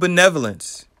 Do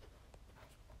benevolence.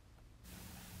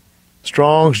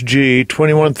 Strong's G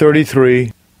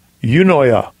 2133.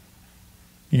 Eunoia.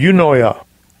 Eunoia.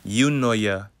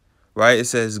 Eunoia, right? It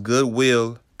says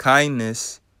goodwill,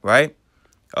 kindness, right?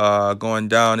 Going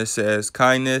down, it says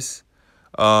kindness,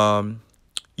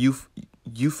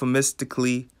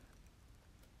 euphemistically,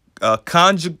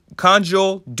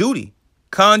 conjugal duty,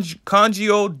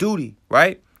 conjugal duty,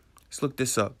 right? Let's look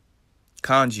this up.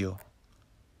 Conjugal.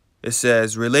 It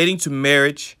says relating to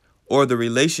marriage or the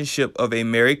relationship of a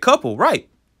married couple, right?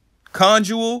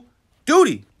 Conjugal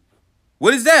duty.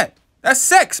 What is that? That's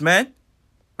sex, man.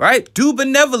 Right? Do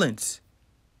benevolence.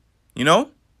 You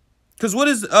know? Because what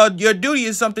is your duty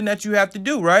is something that you have to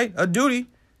do, right? A duty.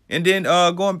 And then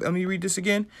let me read this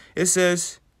again. It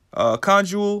says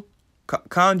conjugal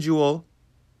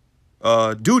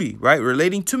duty, right?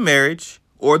 Relating to marriage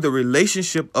or the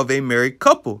relationship of a married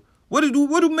couple. What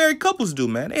do married couples do,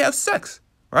 man? They have sex,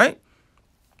 right?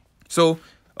 So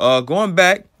going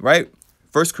back, right?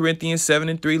 1 Corinthians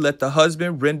 7:3, let the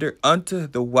husband render unto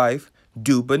the wife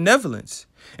due benevolence.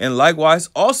 And likewise,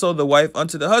 also the wife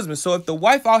unto the husband. So if the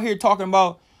wife out here talking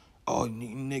about, oh,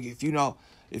 nigga,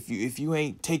 if you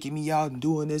ain't taking me out and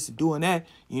doing this and doing that,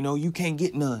 you know, you can't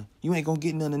get none. You ain't gonna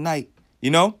get none tonight.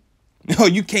 You know? No,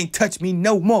 you can't touch me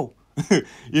no more.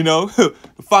 You know?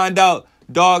 Find out,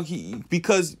 dog,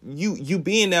 because you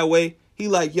being that way, he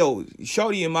like, yo,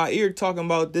 shorty in my ear talking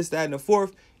about this, that, and the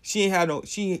fourth. She ain't had no,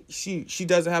 she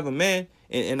doesn't have a man.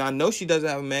 And I know she doesn't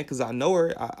have a man because I know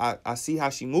her. I see how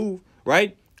she move,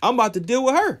 right? I'm about to deal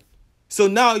with her. So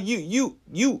now you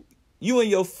in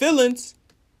your feelings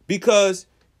because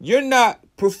you're not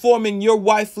performing your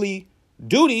wifely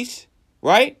duties,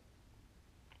 right?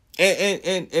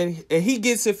 And he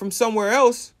gets it from somewhere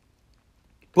else,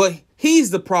 but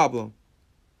he's the problem.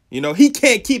 You know, he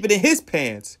can't keep it in his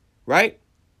pants, right?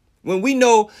 When we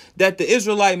know that the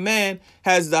Israelite man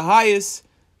has the highest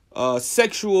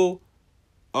sexual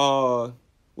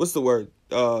what's the word?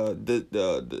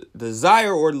 The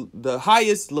desire or the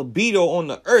highest libido on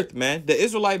the earth, man. The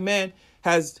Israelite man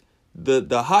has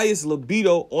the highest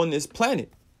libido on this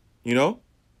planet, you know?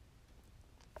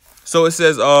 So it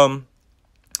says,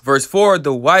 verse 4,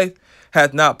 the wife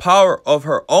hath not power of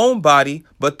her own body,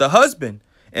 but the husband.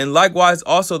 And likewise,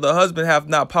 also the husband hath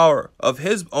not power of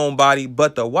his own body,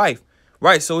 but the wife.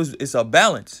 Right? So it's a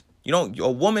balance. You know,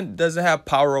 a woman doesn't have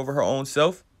power over her own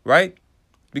self, right?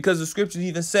 Because the scriptures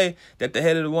even say that the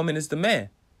head of the woman is the man,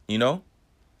 you know?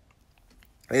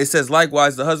 It says,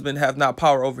 likewise, the husband have not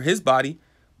power over his body,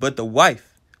 but the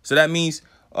wife. So that means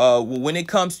when it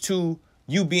comes to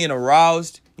you being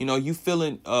aroused, you know, you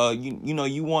feeling,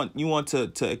 you want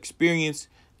to experience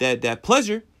that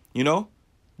pleasure, you know?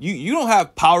 You don't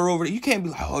have power over it. You can't be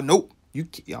like, oh, nope.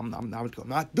 I'm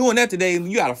not doing that today.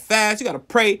 You got to fast. You got to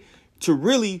pray to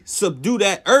really subdue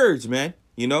that urge, man,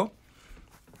 you know?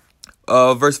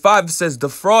 Verse 5 says,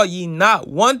 defraud ye not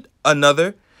one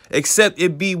another, except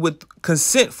it be with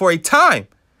consent for a time,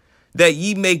 that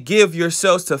ye may give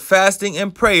yourselves to fasting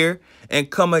and prayer, and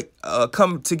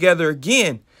come together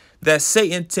again, that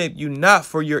Satan tempt you not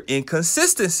for your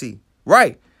inconsistency.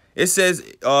 Right. It says,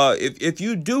 if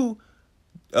you do,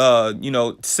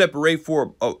 separate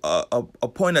for a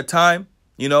point of time,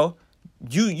 you know,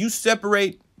 you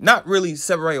separate, not really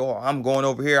separate. Oh, I'm going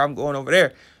over here, I'm going over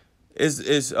there.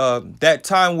 Is that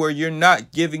time where you're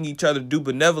not giving each other due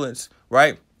benevolence,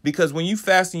 right? Because when you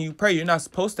fast and you pray, you're not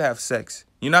supposed to have sex.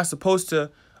 You're not supposed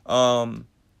to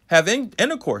have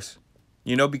intercourse,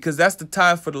 you know, because that's the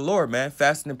time for the Lord, man.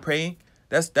 Fasting and praying,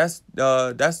 that's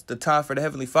the time for the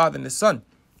Heavenly Father and the Son,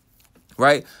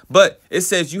 right? But it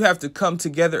says you have to come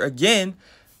together again,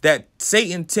 that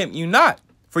Satan tempt you not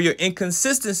for your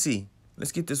inconsistency.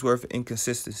 Let's get this word for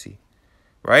inconsistency,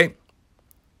 right?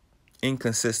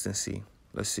 Inconsistency.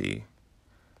 Let's see.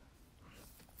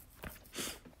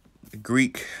 The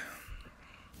Greek.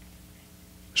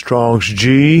 Strong's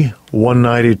G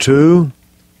 192.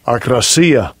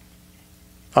 Akrasia.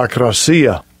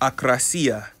 Akrasia.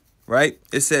 Akrasia. Right?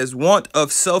 It says want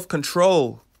of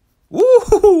self-control. Woo!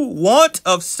 Want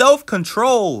of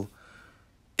self-control.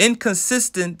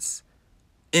 Inconsistence.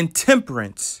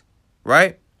 Intemperance.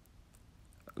 Right?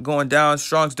 Going down,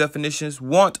 Strong's definitions.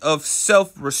 Want of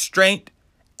self-restraint,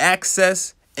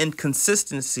 access, and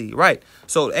consistency. Right.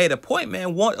 So, hey, the point,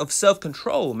 man, one of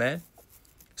self-control, man.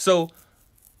 So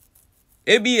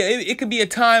it could be a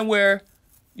time where,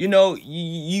 you know,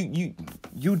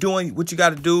 you doing what you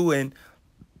got to do, and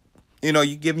you know,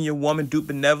 you giving your woman due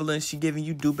benevolence, she giving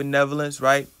you due benevolence,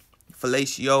 right?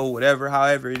 Fellatio, whatever,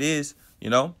 however it is,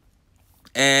 you know.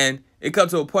 And it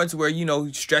comes to a point to where, you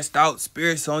know, stressed out,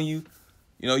 spirits on you.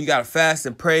 You know, you gotta fast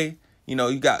and pray. You know,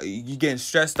 you getting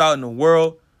stressed out in the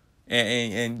world,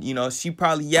 and you know, she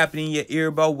probably yapping in your ear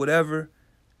about whatever.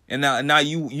 And now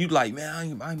you like, man,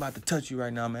 I ain't about to touch you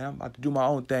right now, man. I'm about to do my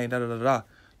own thing, da da da da.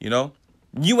 You know,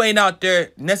 you ain't out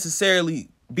there necessarily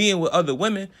being with other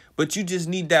women, but you just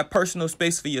need that personal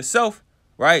space for yourself,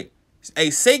 right?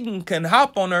 Hey, Satan can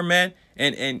hop on her, man,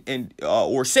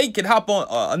 or Satan can hop on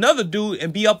another dude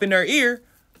and be up in their ear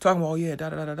talking about, oh yeah, da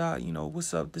da da da da, you know,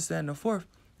 what's up, this, that, and the fourth,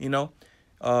 you know,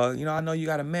 I know you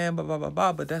got a man, blah blah blah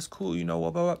blah, but that's cool, you know,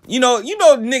 blah blah blah. You know,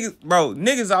 niggas, bro,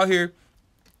 niggas out here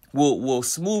will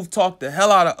smooth talk the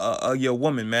hell out of your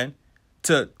woman, man,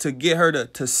 to get her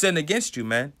to sin against you,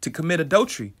 man, to commit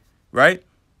adultery, right?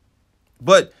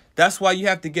 But that's why you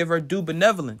have to give her due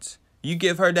benevolence. You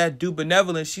give her that due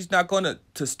benevolence, she's not going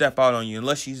to step out on you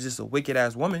unless she's just a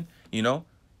wicked-ass woman, you know?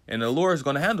 And the Lord is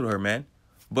going to handle her, man.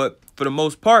 But for the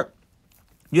most part,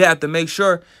 you have to make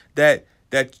sure that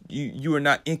you are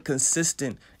not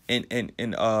inconsistent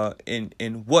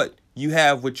in what you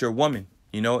have with your woman,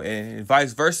 you know? And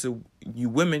vice versa, you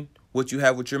women, what you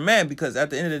have with your man. Because at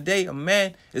the end of the day, a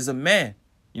man is a man.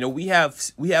 You know, we have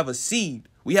a seed.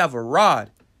 We have a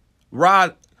rod.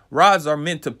 Rods are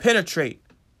meant to penetrate,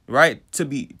 right?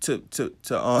 Hey,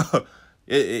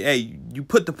 you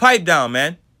put the pipe down,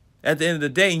 man. At the end of the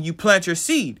day, and you plant your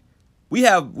seed. We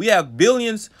have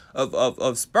billions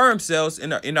of sperm cells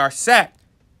in our sac,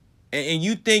 and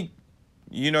you think,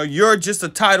 you know, you're just a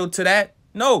title to that?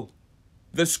 No,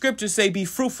 the scriptures say be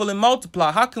fruitful and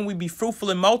multiply. How can we be fruitful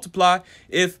and multiply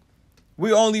if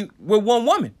we're one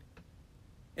woman?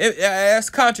 That's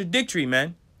contradictory,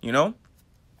 man. You know.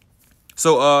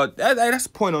 So that's the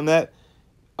point on that.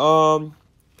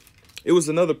 It was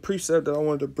another precept that I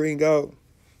wanted to bring out,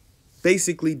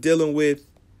 basically dealing with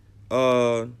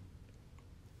damn,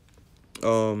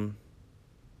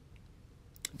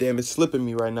 it's slipping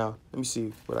me right now. Let me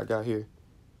see what I got here.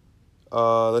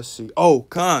 Let's see. Oh,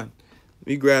 Khan. Let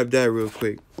me grab that real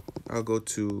quick. I'll go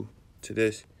to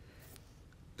this.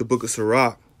 The book of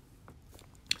Sirach.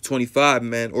 25,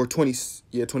 man, or 20,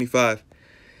 yeah, 25.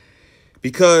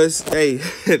 Because, hey,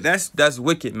 that's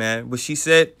wicked, man. What she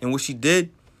said and what she did,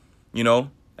 you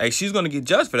know, hey, she's going to get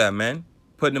judged for that, man.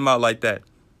 Putting him out like that,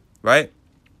 right?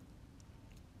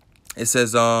 It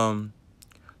says,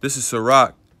 this is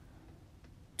Sirach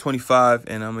 25,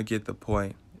 and I'm going to get the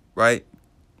point, right?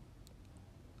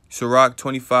 Sirach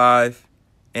 25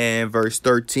 and verse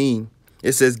 13.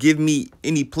 It says, give me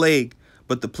any plague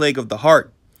but the plague of the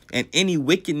heart, and any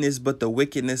wickedness but the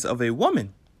wickedness of a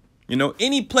woman. You know,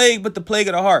 any plague but the plague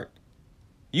of the heart.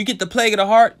 You get the plague of the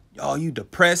heart, oh, you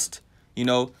depressed. You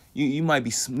know, you might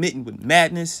be smitten with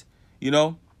madness. You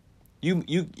know,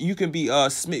 you can be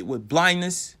smitten with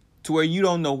blindness to where you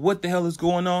don't know what the hell is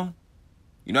going on.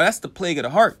 You know, that's the plague of the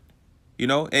heart. You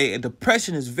know,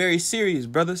 depression is very serious,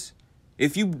 brothers.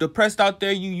 If you depressed out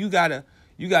there, you gotta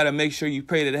make sure you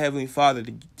pray to the Heavenly Father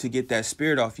to get that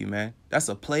spirit off you, man. That's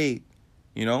a plague,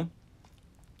 you know.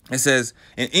 It says,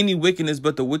 and any wickedness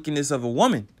but the wickedness of a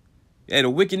woman. Hey, the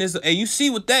wickedness. Hey, you see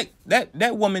what that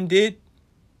woman did?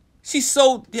 She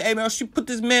sold. Hey, man, she put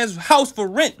this man's house for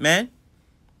rent, man.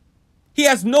 He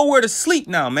has nowhere to sleep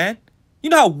now, man. You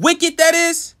know how wicked that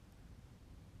is?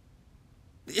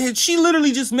 And she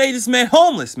literally just made this man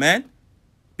homeless, man,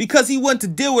 because he wanted to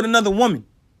deal with another woman.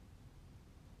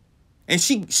 And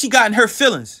she got in her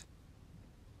feelings.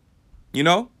 You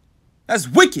know? That's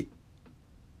wicked.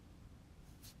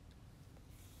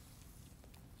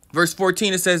 Verse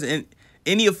 14, it says, in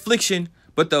any affliction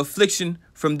but the affliction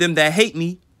from them that hate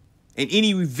me, and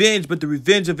any revenge but the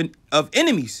revenge of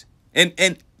enemies.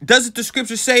 And doesn't the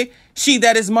scripture say, she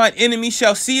that is mine enemy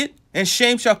shall see it, and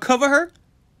shame shall cover her?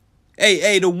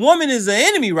 Hey, the woman is an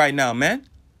enemy right now, man.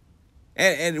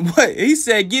 And what he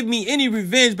said, give me any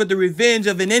revenge but the revenge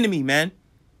of an enemy, man.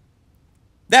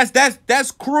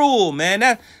 That's cruel, man.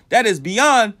 That is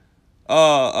beyond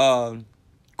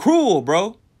cruel,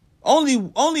 bro.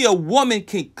 Only a woman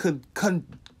can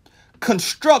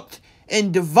construct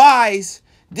and devise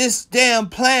this damn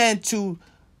plan to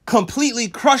completely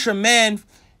crush a man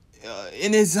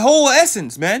in his whole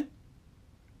essence, man.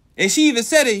 And she even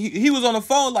said it. He was on the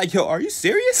phone like, yo, are you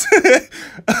serious?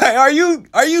 Are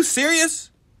you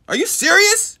serious? Are you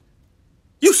serious?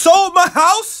 You sold my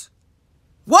house?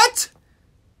 What?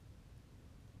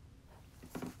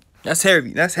 That's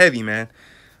heavy. That's heavy, man.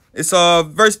 It's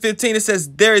verse 15. It says,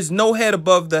 there is no head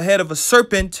above the head of a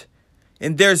serpent,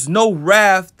 and there's no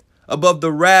wrath above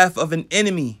the wrath of an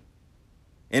enemy.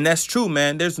 And that's true,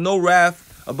 man. There's no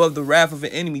wrath above the wrath of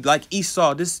an enemy. Like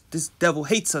Esau, this devil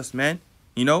hates us, man.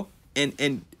 You know?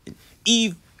 And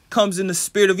Eve comes in the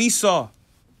spirit of Esau.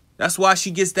 That's why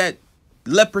she gets that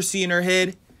leprosy in her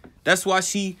head. That's why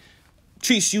she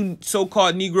treats you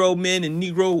so-called Negro men and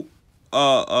Negro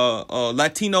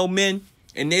Latino men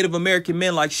and Native American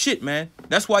men like shit, man.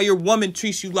 That's why your woman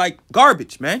treats you like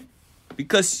garbage, man.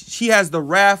 Because she has the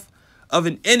wrath of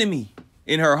an enemy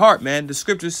in her heart, man. The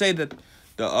scriptures say that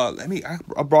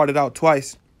I brought it out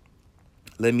twice.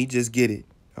 Let me just get it.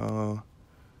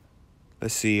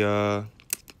 Let's see. Damn,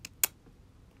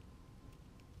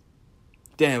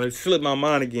 it slipped my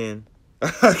mind again.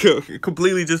 I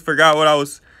completely just forgot what I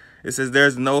was. It says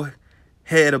there's no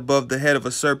head above the head of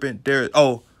a serpent.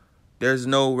 There's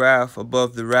no wrath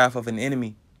above the wrath of an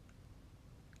enemy.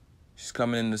 She's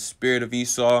coming in the spirit of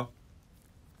Esau.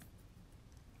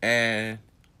 And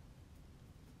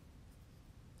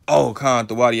Khan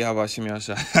Tawadi Habashim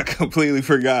Yasha. I completely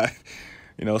forgot.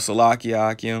 You know,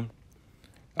 Salakia Akim.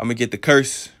 I'm gonna get the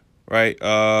curse, right?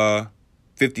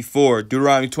 54.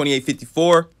 Deuteronomy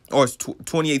 28:54 or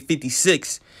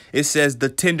 28:56. It says, the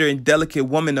tender and delicate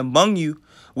woman among you,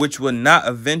 which will not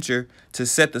adventure to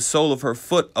set the sole of her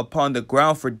foot upon the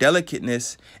ground for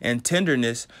delicateness and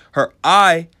tenderness, her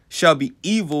eye shall be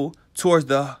evil towards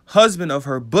the husband of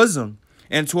her bosom,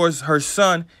 and towards her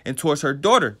son, and towards her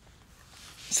daughter.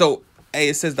 So, hey,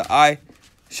 it says the eye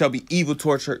shall be evil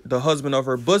towards the husband of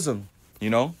her bosom, you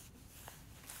know?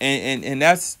 And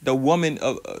that's the woman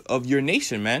of your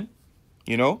nation, man,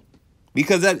 you know?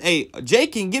 Because, Jay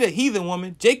can get a heathen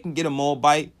woman. Jay can get a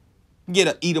Moabite, get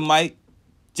an Edomite.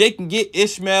 Jay can get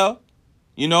Ishmael,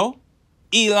 you know,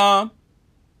 Elam.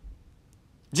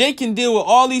 Jay can deal with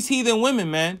all these heathen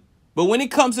women, man. But when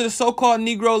it comes to the so-called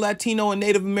Negro, Latino, and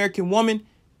Native American woman,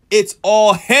 it's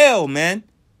all hell, man.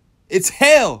 It's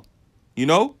hell, you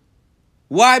know?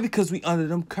 Why? Because we under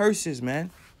them curses, man.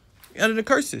 We under the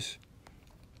curses.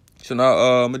 So now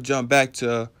I'm going to jump back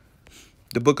to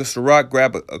the book of Sirach,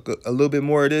 grab a little bit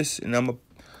more of this, and I'm going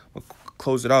to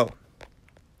close it out.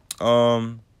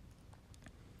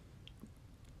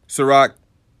 Sirach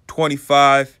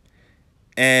 25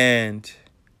 and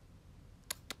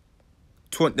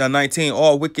 19.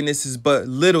 All wickedness is but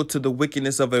little to the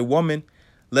wickedness of a woman.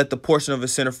 Let the portion of a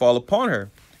sinner fall upon her.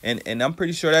 And I'm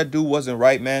pretty sure that dude wasn't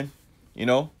right, man. You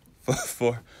know,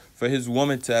 for his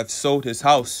woman to have sold his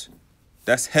house.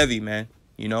 That's heavy, man.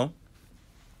 You know,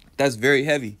 that's very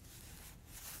heavy.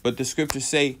 But the scriptures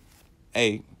say,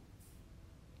 hey,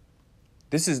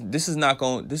 this is not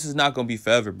gonna be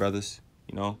forever, brothers.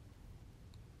 You know,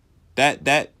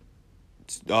 that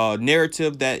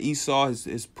narrative that Esau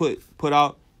is put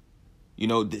out, you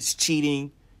know, this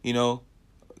cheating, you know,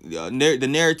 the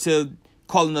narrative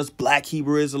calling us black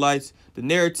Hebrew Israelites, the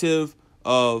narrative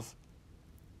of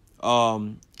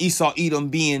Esau Edom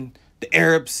being the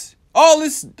Arabs, all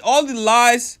the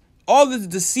lies, all this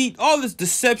deceit, all this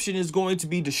deception is going to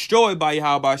be destroyed by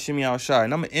Yahweh Shem Yahushai.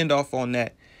 And I'm gonna end off on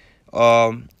that.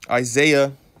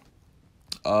 Isaiah,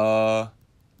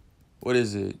 what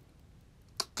is it?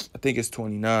 I think it's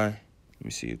 29. Let me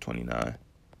see, 29.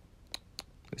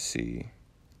 Let's see.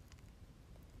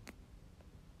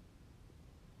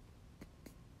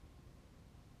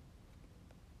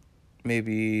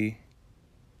 Maybe.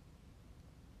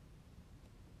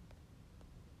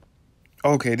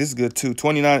 Okay, this is good too.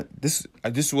 29.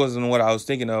 This wasn't what I was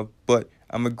thinking of, but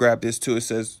I'm gonna grab this too. It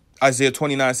says Isaiah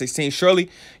 29:16.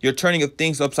 Surely your turning of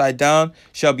things upside down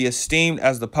shall be esteemed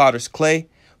as the potter's clay.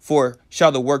 For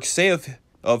shall the work say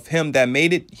of him that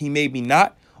made it, he made me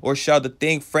not? Or shall the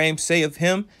thing framed say of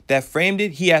him that framed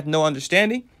it, he hath no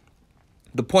understanding?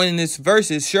 The point in this verse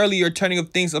is, surely your turning of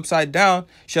things upside down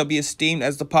shall be esteemed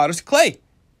as the potter's clay.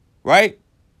 Right?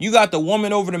 You got the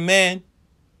woman over the man.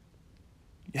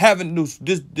 Having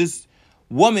this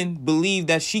woman believe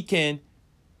that she can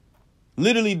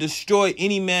literally destroy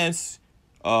any man's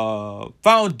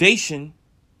foundation,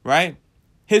 right?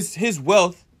 His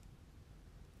wealth,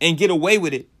 and get away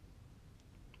with it.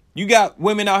 You got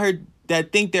women out here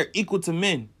that think they're equal to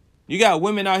men. You got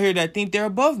women out here that think they're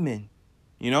above men,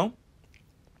 you know?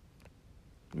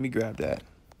 Let me grab that.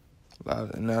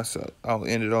 And that's I'll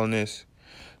end it on this.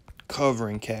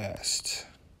 Covering cast.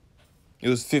 It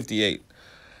was 58.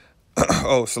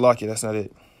 Oh, Salakia, that's not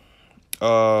it.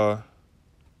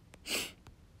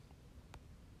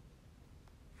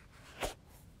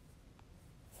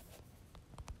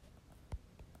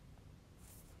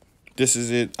 This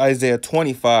is it. Isaiah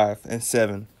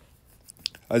 25:7.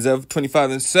 Isaiah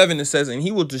 25:7, it says, and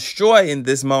he will destroy in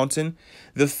this mountain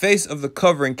the face of the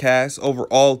covering cast over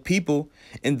all people,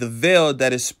 and the veil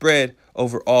that is spread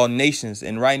over all nations.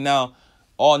 And right now,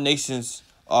 all nations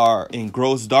are in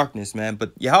gross darkness, man.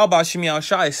 But Yahweh Shemi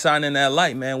Al-Shai is shining that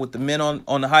light, man, with the men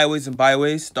on the highways and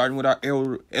byways, starting with our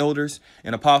elders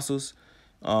and apostles,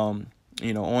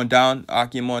 you know, on down,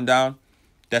 Akim on down.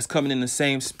 That's coming in the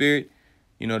same spirit,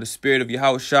 you know, the spirit of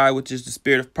Yahweh Shai, which is the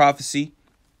spirit of prophecy.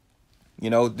 You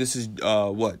know, this is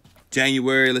what,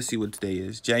 January. Let's see what today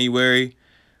is. January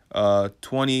the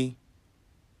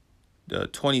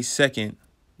 22nd,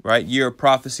 right? Year of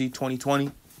prophecy,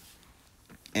 2020.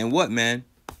 And what, man?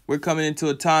 We're coming into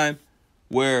a time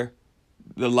where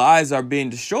the lies are being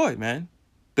destroyed, man.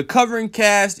 The covering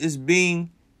cast is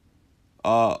being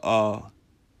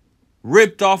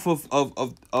ripped off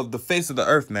of the face of the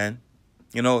earth, man.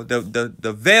 You know,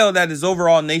 the veil that is over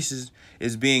all nations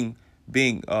is being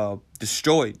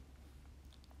destroyed,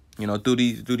 you know, through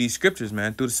these scriptures,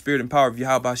 man, through the spirit and power of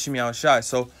Yahweh Shemi Al-Shai.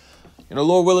 So, you know,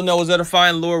 Lord willing, that was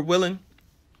edifying. Lord willing,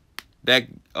 that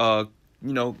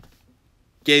you know,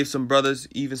 gave some brothers,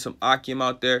 even some Akim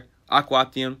out there,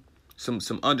 Aquatium,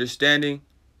 some understanding,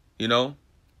 you know.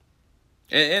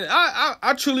 And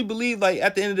I truly believe, like,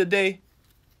 at the end of the day,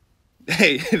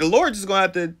 hey, the Lord is gonna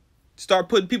have to start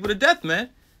putting people to death, man,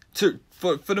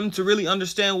 for them to really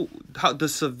understand how the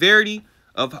severity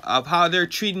of how they're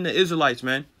treating the Israelites,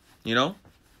 man. You know,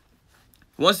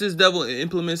 once this devil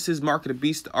implements his mark of the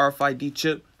beast, the RFID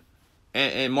chip,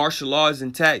 and martial law is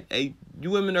intact, hey,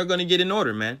 you women are gonna get in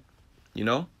order, man. You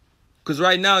know, because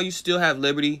right now you still have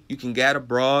liberty. You can gad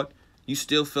abroad. You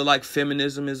still feel like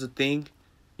feminism is a thing,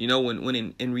 you know,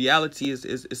 when in reality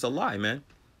it's a lie, man.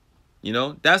 You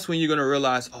know, that's when you're going to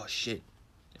realize, oh, shit,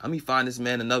 let me find this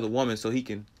man another woman so he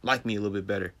can like me a little bit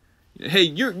better. Hey,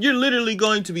 you're literally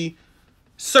going to be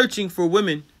searching for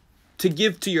women to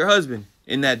give to your husband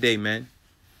in that day, man.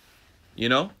 You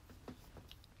know?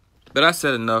 But I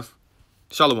said enough.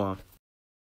 Shalom.